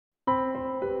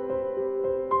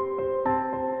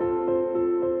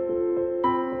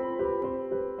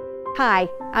Hi,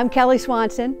 I'm Kelly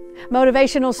Swanson,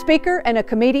 motivational speaker and a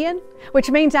comedian,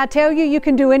 which means I tell you you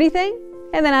can do anything,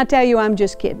 and then I tell you I'm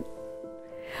just kidding.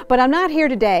 But I'm not here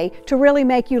today to really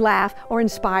make you laugh or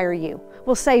inspire you.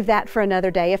 We'll save that for another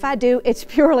day. If I do, it's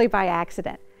purely by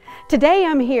accident. Today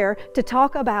I'm here to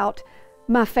talk about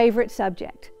my favorite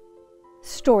subject,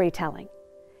 storytelling.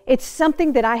 It's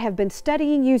something that I have been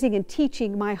studying, using, and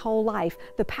teaching my whole life,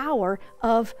 the power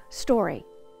of story.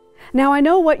 Now I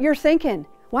know what you're thinking.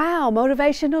 Wow,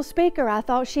 motivational speaker, I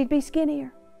thought she'd be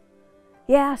skinnier.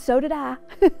 Yeah, so did I.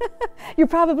 You're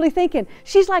probably thinking,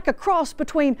 she's like a cross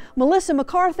between Melissa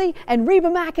McCarthy and Reba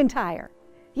McEntire.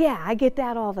 Yeah, I get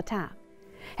that all the time.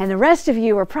 And the rest of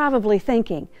you are probably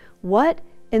thinking, what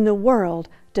in the world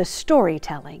does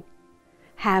storytelling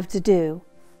have to do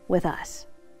with us?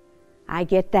 I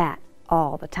get that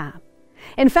all the time.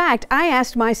 In fact, I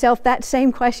asked myself that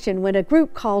same question when a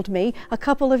group called me a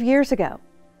couple of years ago.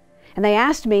 And they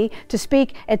asked me to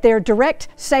speak at their direct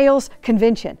sales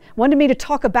convention, wanted me to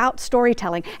talk about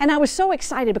storytelling. And I was so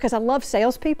excited because I love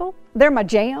salespeople. They're my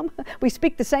jam. We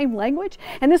speak the same language.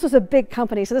 And this was a big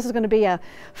company, so this is going to be a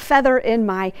feather in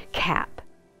my cap.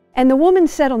 And the woman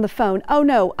said on the phone, "Oh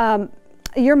no,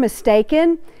 you're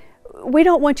mistaken. We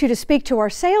don't want you to speak to our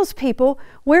salespeople.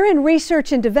 We're in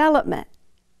research and development.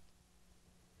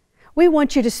 We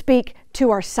want you to speak to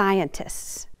our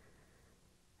scientists."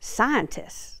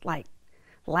 Scientists, like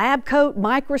lab coat,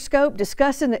 microscope,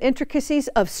 discussing the intricacies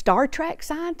of Star Trek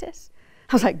scientists?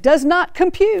 I was like, does not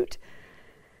compute.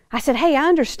 I said, hey, I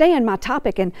understand my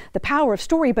topic and the power of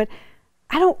story, but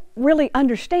I don't really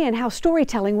understand how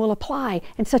storytelling will apply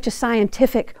in such a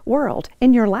scientific world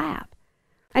in your lab.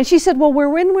 And she said, well,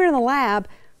 when we're in the lab,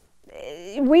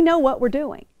 we know what we're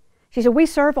doing. She said, we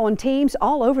serve on teams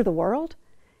all over the world.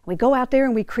 We go out there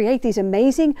and we create these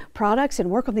amazing products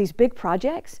and work on these big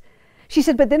projects. She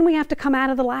said, but then we have to come out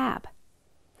of the lab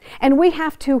and we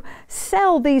have to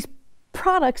sell these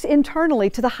products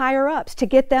internally to the higher ups to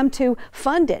get them to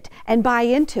fund it and buy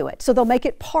into it so they'll make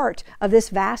it part of this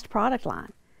vast product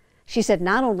line. She said,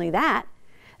 not only that,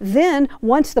 then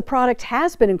once the product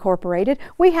has been incorporated,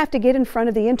 we have to get in front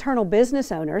of the internal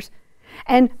business owners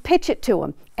and pitch it to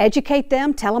them, educate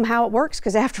them, tell them how it works,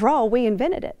 because after all, we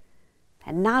invented it.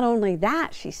 And not only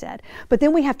that, she said, but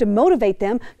then we have to motivate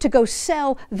them to go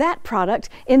sell that product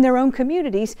in their own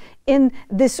communities in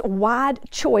this wide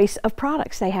choice of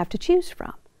products they have to choose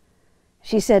from.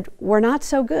 She said, we're not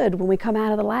so good when we come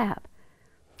out of the lab.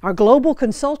 Our global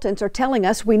consultants are telling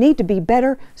us we need to be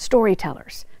better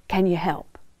storytellers. Can you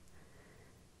help?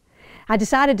 I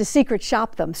decided to secret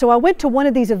shop them. So I went to one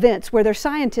of these events where their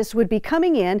scientists would be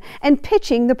coming in and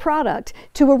pitching the product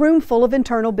to a room full of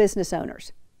internal business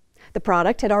owners. The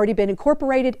product had already been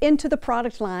incorporated into the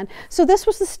product line, so this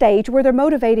was the stage where they're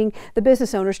motivating the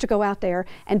business owners to go out there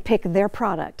and pick their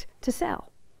product to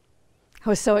sell. I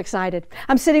was so excited.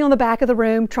 I'm sitting on the back of the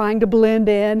room trying to blend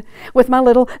in with my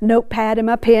little notepad and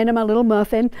my pen and my little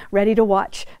muffin, ready to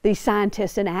watch these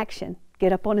scientists in action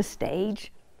get up on a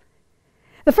stage.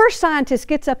 The first scientist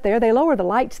gets up there, they lower the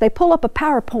lights, they pull up a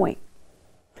PowerPoint,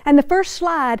 and the first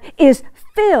slide is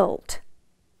filled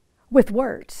with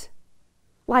words.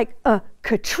 Like a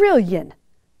quadrillion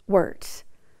words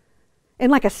in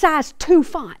like a size 2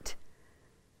 font.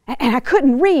 And I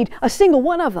couldn't read a single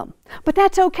one of them. But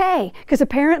that's okay, because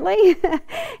apparently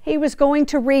he was going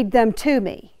to read them to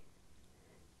me.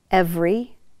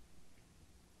 Every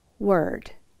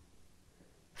word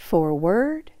for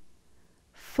word,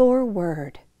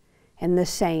 in the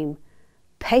same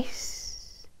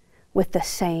pace, with the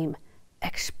same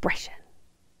expression.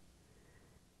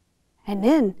 And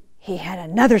then he had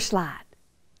another slide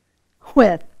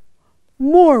with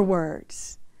more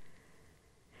words.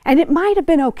 And it might have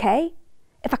been okay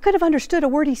if I could have understood a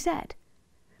word he said.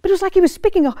 But it was like he was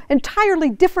speaking an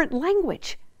entirely different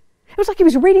language. It was like he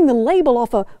was reading the label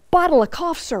off a bottle of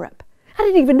cough syrup. I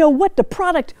didn't even know what the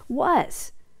product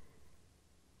was.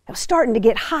 It was starting to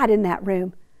get hot in that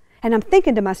room. And I'm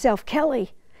thinking to myself,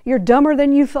 Kelly, you're dumber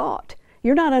than you thought.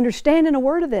 You're not understanding a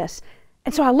word of this.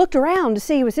 And so I looked around to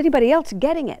see, was anybody else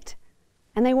getting it?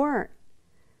 And they weren't.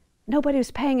 Nobody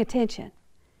was paying attention.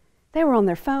 They were on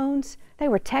their phones. They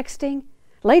were texting.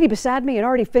 A lady beside me had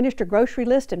already finished her grocery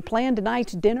list and planned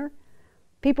tonight's dinner.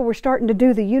 People were starting to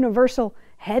do the universal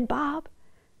head bob.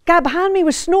 Guy behind me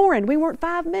was snoring. We weren't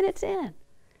 5 minutes in.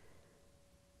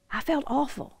 I felt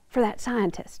awful for that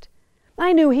scientist.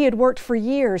 I knew he had worked for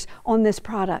years on this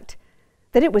product,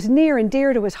 that it was near and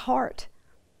dear to his heart.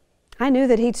 I knew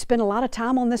that he'd spent a lot of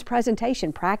time on this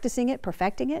presentation, practicing it,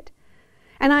 perfecting it.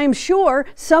 And I am sure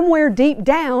somewhere deep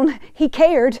down he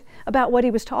cared about what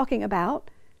he was talking about.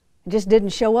 It just didn't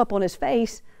show up on his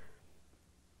face.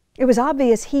 It was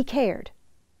obvious he cared,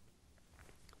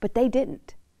 but they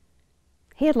didn't.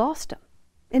 He had lost them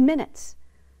in minutes.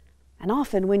 And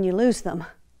often when you lose them,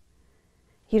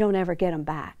 you don't ever get them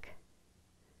back.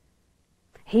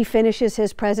 He finishes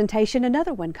his presentation,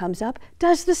 another one comes up,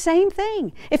 does the same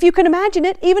thing. If you can imagine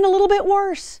it, even a little bit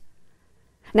worse.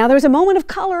 Now there's a moment of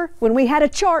color when we had a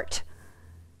chart,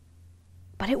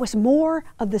 but it was more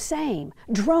of the same,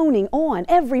 droning on.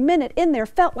 Every minute in there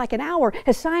felt like an hour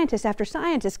as scientist after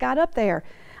scientist got up there.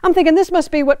 I'm thinking this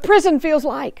must be what prison feels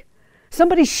like.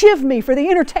 Somebody shiv me for the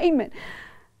entertainment.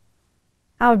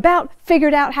 I about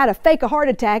figured out how to fake a heart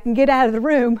attack and get out of the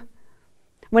room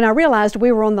when I realized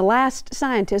we were on the last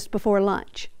scientist before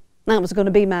lunch. That was going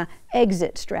to be my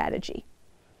exit strategy.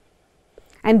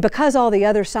 And because all the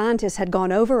other scientists had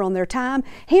gone over on their time,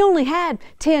 he only had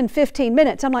 10, 15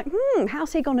 minutes. I'm like,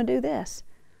 how's he going to do this?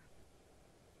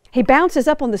 He bounces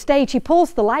up on the stage. He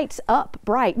pulls the lights up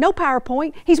bright. No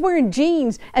PowerPoint. He's wearing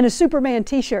jeans and a Superman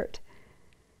t-shirt.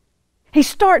 He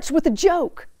starts with a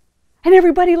joke, and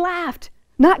everybody laughed.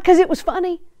 Not because it was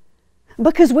funny,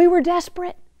 because we were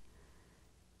desperate.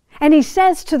 And he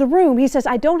says to the room, he says,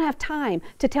 I don't have time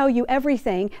to tell you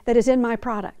everything that is in my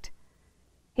product.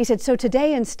 He said, so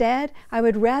today instead, I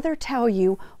would rather tell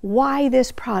you why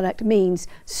this product means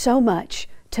so much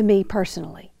to me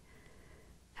personally,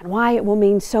 and why it will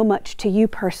mean so much to you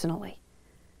personally,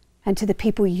 and to the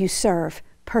people you serve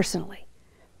personally.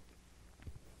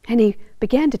 And he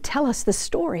began to tell us the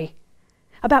story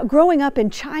about growing up in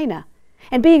China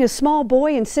and being a small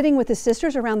boy and sitting with his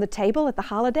sisters around the table at the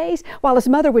holidays while his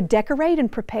mother would decorate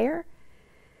and prepare.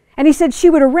 And he said she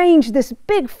would arrange this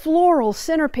big floral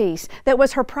centerpiece that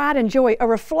was her pride and joy, a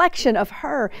reflection of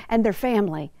her and their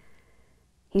family.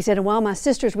 He said, and while my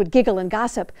sisters would giggle and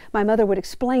gossip, my mother would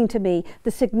explain to me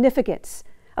the significance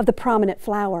of the prominent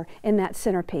flower in that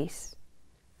centerpiece,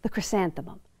 the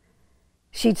chrysanthemum.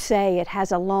 She'd say it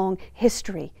has a long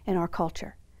history in our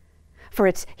culture. For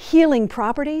its healing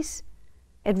properties,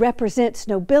 it represents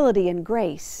nobility and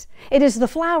grace. It is the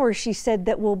flower, she said,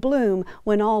 that will bloom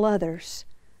when all others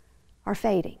are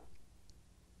fading.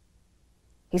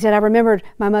 He said, I remembered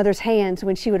my mother's hands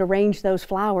when she would arrange those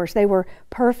flowers. They were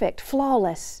perfect,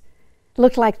 flawless.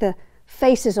 Looked like the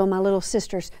faces on my little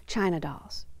sister's china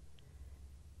dolls.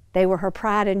 They were her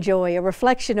pride and joy, a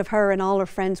reflection of her, and all her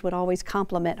friends would always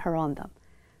compliment her on them.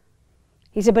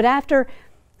 He said, but after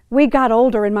we got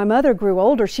older and my mother grew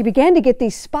older, she began to get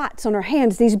these spots on her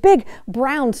hands, these big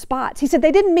brown spots. He said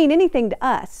they didn't mean anything to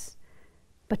us,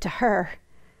 but to her,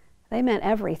 they meant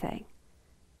everything.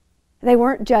 They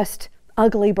weren't just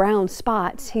ugly brown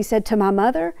spots. He said to my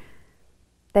mother,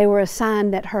 they were a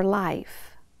sign that her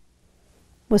life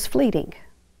was fleeting,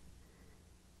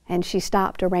 and she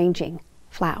stopped arranging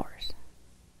flowers.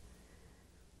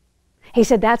 He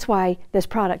said, that's why this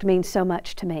product means so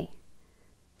much to me.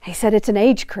 He said, it's an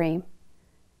age cream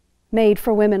made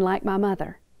for women like my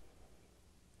mother.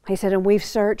 He said, and we've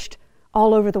searched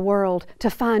all over the world to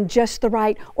find just the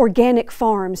right organic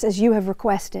farms, as you have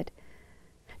requested,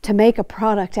 to make a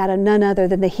product out of none other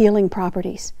than the healing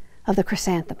properties of the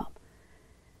chrysanthemum.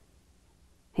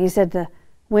 He said, the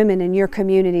women in your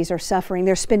communities are suffering.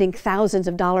 They're spending thousands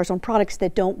of dollars on products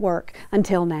that don't work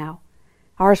until now.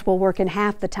 Ours will work in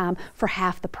half the time for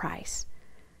half the price.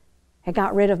 It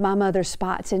got rid of my mother's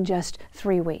spots in just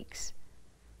 3 weeks.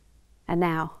 And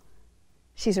now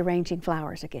she's arranging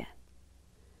flowers again.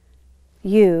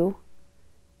 You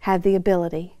have the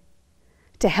ability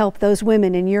to help those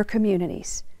women in your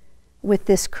communities with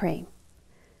this cream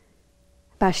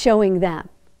by showing them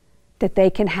that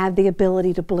they can have the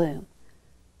ability to bloom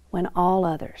when all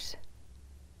others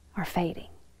are fading.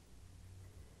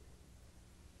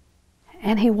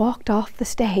 And he walked off the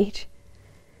stage,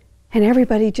 and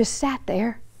everybody just sat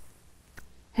there.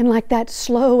 And like that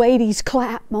slow 80s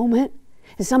clap moment,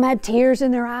 and some had tears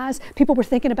in their eyes. People were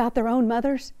thinking about their own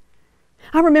mothers.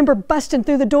 I remember busting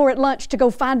through the door at lunch to go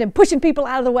find him, pushing people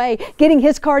out of the way, getting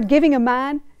his card, giving him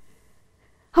mine.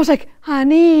 I was like, I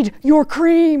need your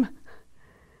cream.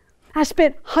 I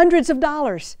spent hundreds of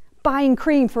dollars buying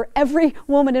cream for every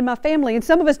woman in my family, and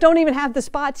some of us don't even have the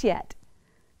spots yet.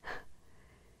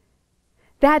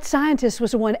 That scientist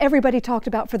was the one everybody talked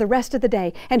about for the rest of the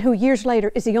day, and who years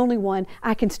later is the only one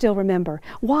I can still remember.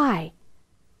 Why?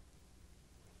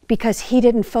 Because he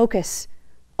didn't focus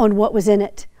on what was in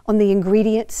it, on the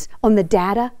ingredients, on the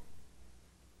data.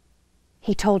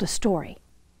 He told a story.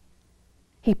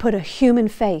 He put a human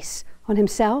face on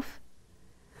himself,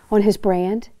 on his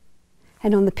brand,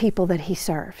 and on the people that he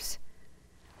serves.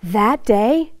 That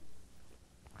day,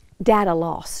 data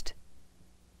lost,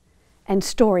 and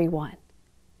story won.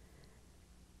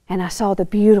 And I saw the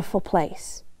beautiful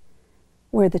place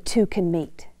where the two can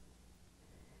meet.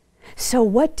 So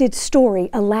what did story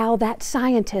allow that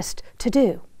scientist to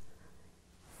do?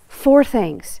 4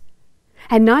 things.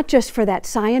 And not just for that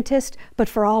scientist, but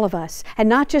for all of us. And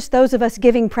not just those of us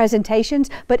giving presentations,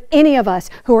 but any of us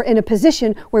who are in a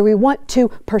position where we want to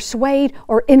persuade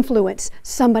or influence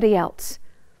somebody else,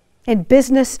 in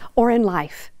business or in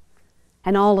life.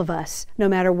 And all of us, no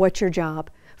matter what your job,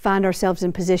 find ourselves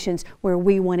in positions where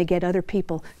we want to get other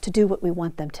people to do what we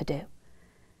want them to do.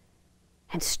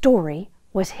 And story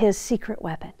was his secret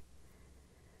weapon.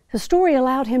 The story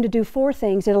allowed him to do 4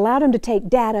 things. It allowed him to take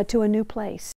data to a new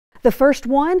place. The first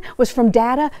one was from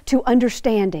data to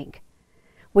understanding.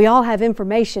 We all have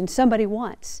information somebody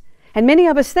wants. And many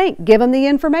of us think, give them the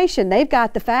information. They've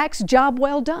got the facts, job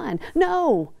well done.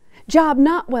 No, job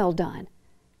not well done.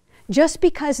 Just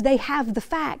because they have the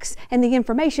facts and the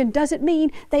information doesn't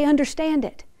mean they understand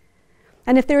it.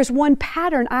 And if there's one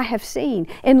pattern I have seen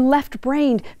in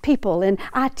left-brained people, in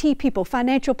IT people,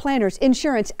 financial planners,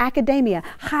 insurance, academia,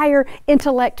 higher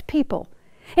intellect people,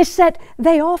 it's that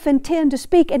they often tend to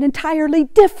speak an entirely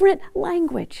different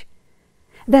language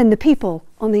than the people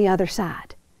on the other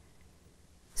side.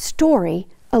 Story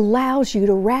allows you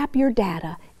to wrap your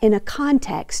data in a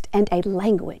context and a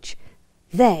language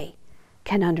they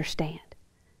can understand.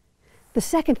 The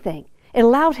second thing, it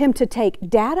allowed him to take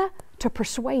data to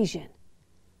persuasion.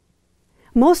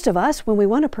 Most of us, when we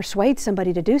want to persuade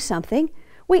somebody to do something,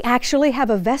 we actually have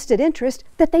a vested interest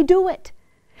that they do it.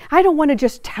 I don't want to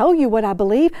just tell you what I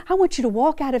believe. I want you to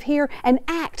walk out of here and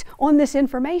act on this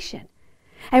information.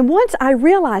 And once I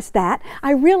realized that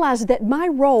my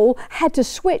role had to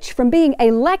switch from being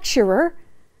a lecturer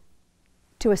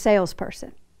to a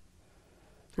salesperson.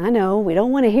 I know we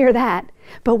don't want to hear that,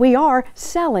 but we are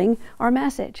selling our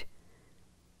message.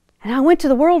 And I went to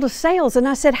the world of sales and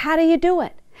I said, how do you do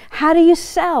it? How do you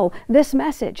sell this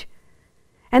message?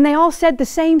 And they all said the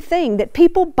same thing, that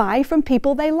people buy from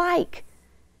people they like,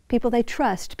 people they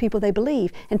trust, people they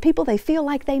believe, and people they feel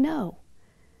like they know.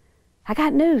 I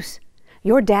got news.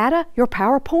 Your data, your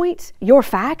PowerPoints, your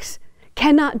facts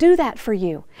cannot do that for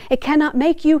you. It cannot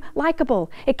make you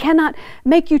likable. It cannot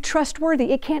make you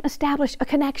trustworthy. It can't establish a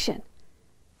connection.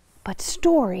 But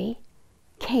story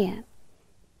can.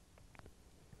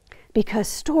 Because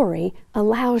story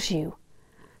allows you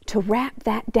to wrap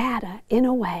that data in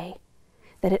a way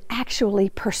that it actually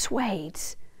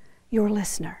persuades your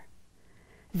listener.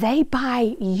 They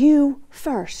buy you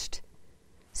first.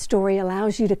 Story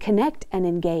allows you to connect and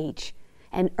engage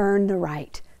and earn the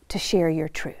right to share your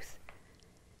truth.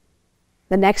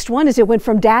 The next one is it went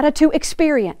from data to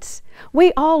experience.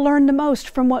 We all learn the most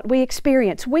from what we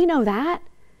experience. We know that.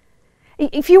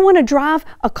 If you want to drive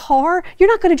a car, you're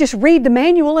not going to just read the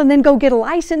manual and then go get a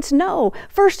license. No.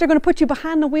 First, they're going to put you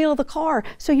behind the wheel of the car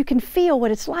so you can feel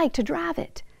what it's like to drive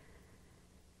it.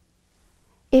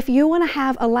 If you want to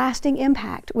have a lasting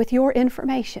impact with your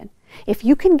information, if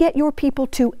you can get your people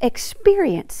to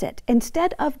experience it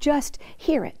instead of just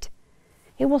hear it,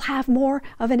 it will have more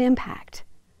of an impact.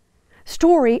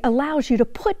 Story allows you to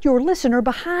put your listener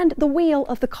behind the wheel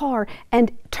of the car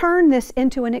and turn this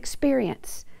into an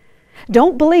experience.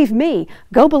 Don't believe me.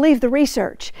 Go believe the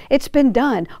research. It's been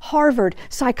done. Harvard,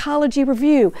 Psychology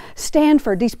Review,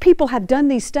 Stanford. These people have done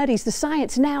these studies. The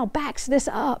science now backs this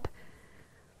up.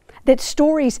 That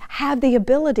stories have the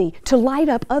ability to light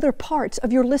up other parts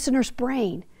of your listener's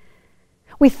brain.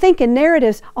 We think in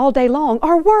narratives all day long.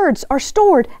 Our words are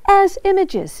stored as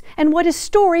images. And what is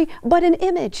story but an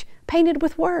image painted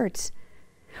with words?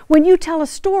 When you tell a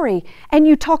story and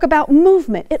you talk about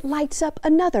movement, it lights up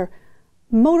another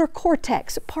motor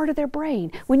cortex, part of their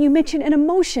brain. When you mention an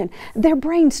emotion, their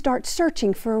brain starts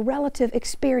searching for a relative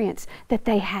experience that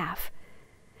they have.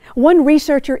 One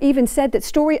researcher even said that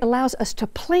story allows us to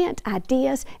plant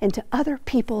ideas into other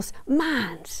people's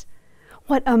minds.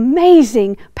 What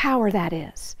amazing power that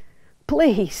is.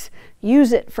 Please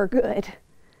use it for good.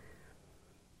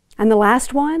 And the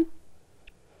last one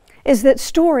is that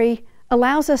story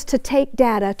allows us to take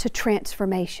data to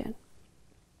transformation.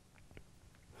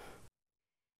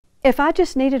 If I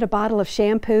just needed a bottle of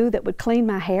shampoo that would clean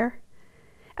my hair,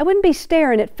 I wouldn't be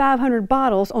staring at 500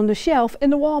 bottles on the shelf in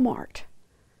the Walmart.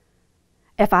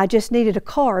 If I just needed a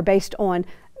car based on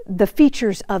the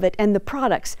features of it and the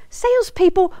products,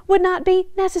 salespeople would not be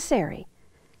necessary.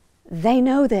 They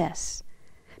know this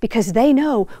because they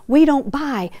know we don't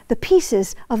buy the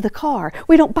pieces of the car.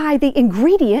 We don't buy the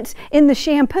ingredients in the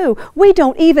shampoo. We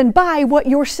don't even buy what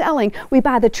you're selling. We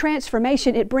buy the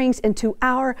transformation it brings into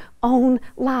our own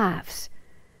lives.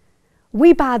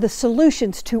 We buy the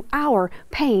solutions to our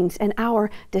pains and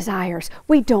our desires.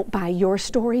 We don't buy your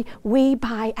story, we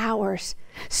buy ours.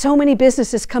 So many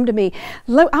businesses come to me,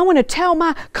 I want to tell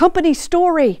my company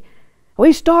story.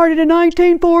 We started in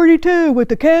 1942 with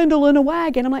the candle in a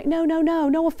wagon. I'm like,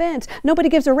 no offense. Nobody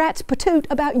gives a rat's patoot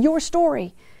about your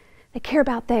story. They care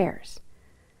about theirs.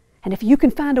 And if you can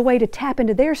find a way to tap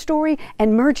into their story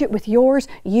and merge it with yours,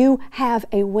 you have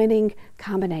a winning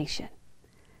combination.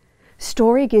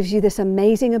 Story gives you this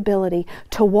amazing ability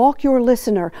to walk your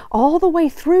listener all the way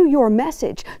through your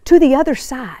message to the other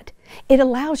side. It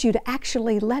allows you to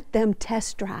actually let them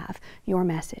test drive your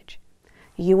message.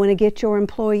 You want to get your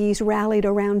employees rallied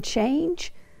around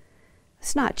change?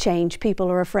 It's not change people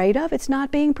are afraid of. It's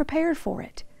not being prepared for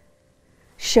it.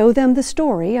 Show them the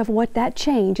story of what that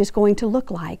change is going to look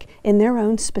like in their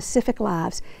own specific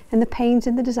lives and the pains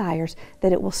and the desires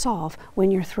that it will solve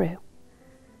when you're through.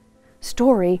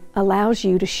 Story allows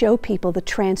you to show people the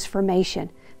transformation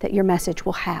that your message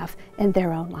will have in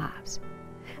their own lives.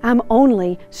 I'm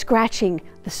only scratching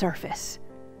the surface.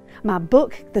 My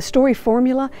book, The Story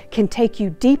Formula, can take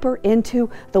you deeper into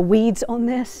the weeds on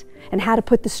this and how to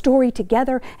put the story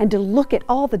together and to look at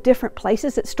all the different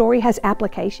places that story has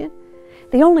application.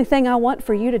 The only thing I want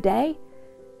for you today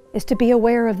is to be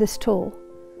aware of this tool.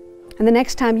 And the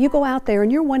next time you go out there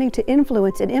and you're wanting to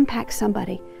influence and impact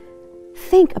somebody,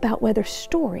 think about whether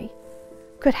story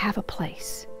could have a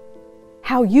place.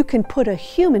 How you can put a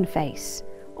human face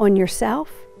on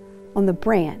yourself, on the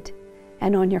brand,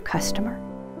 and on your customer.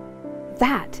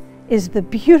 That is the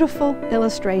beautiful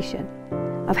illustration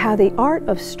of how the art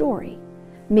of story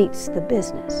meets the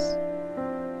business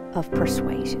of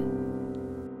persuasion.